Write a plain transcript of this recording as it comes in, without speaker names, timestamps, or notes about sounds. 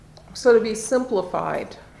So to be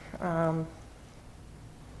simplified,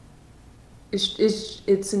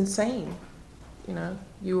 it's insane. You know,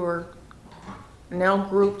 you are now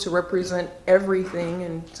grouped to represent everything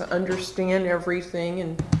and to understand everything,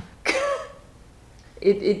 and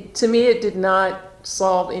it to me it did not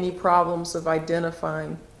solve any problems of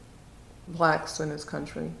identifying blacks in this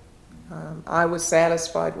country. I was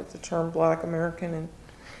satisfied with the term Black American,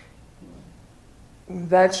 and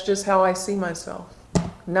that's just how I see myself.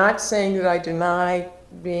 Not saying that I deny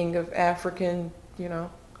being of African,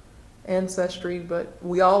 ancestry, but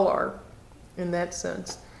we all are in that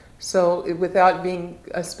sense. So without being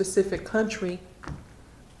a specific country,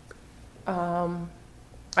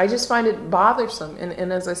 I just find it bothersome.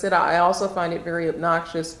 And as I said, I also find it very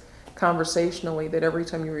obnoxious conversationally that every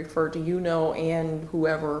time you refer to and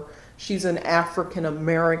whoever, she's an African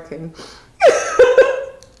American. It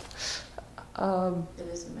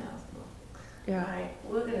is a mouthful. Yeah. All right,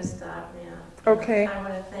 we're going to stop now. Okay. I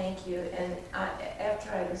want to thank you. And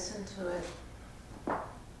after I listen to it,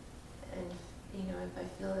 and if I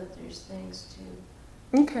feel that there's things to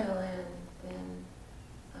Okay. fill in, then,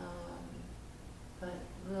 but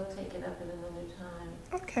we'll take it up at another time.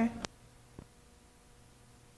 Okay.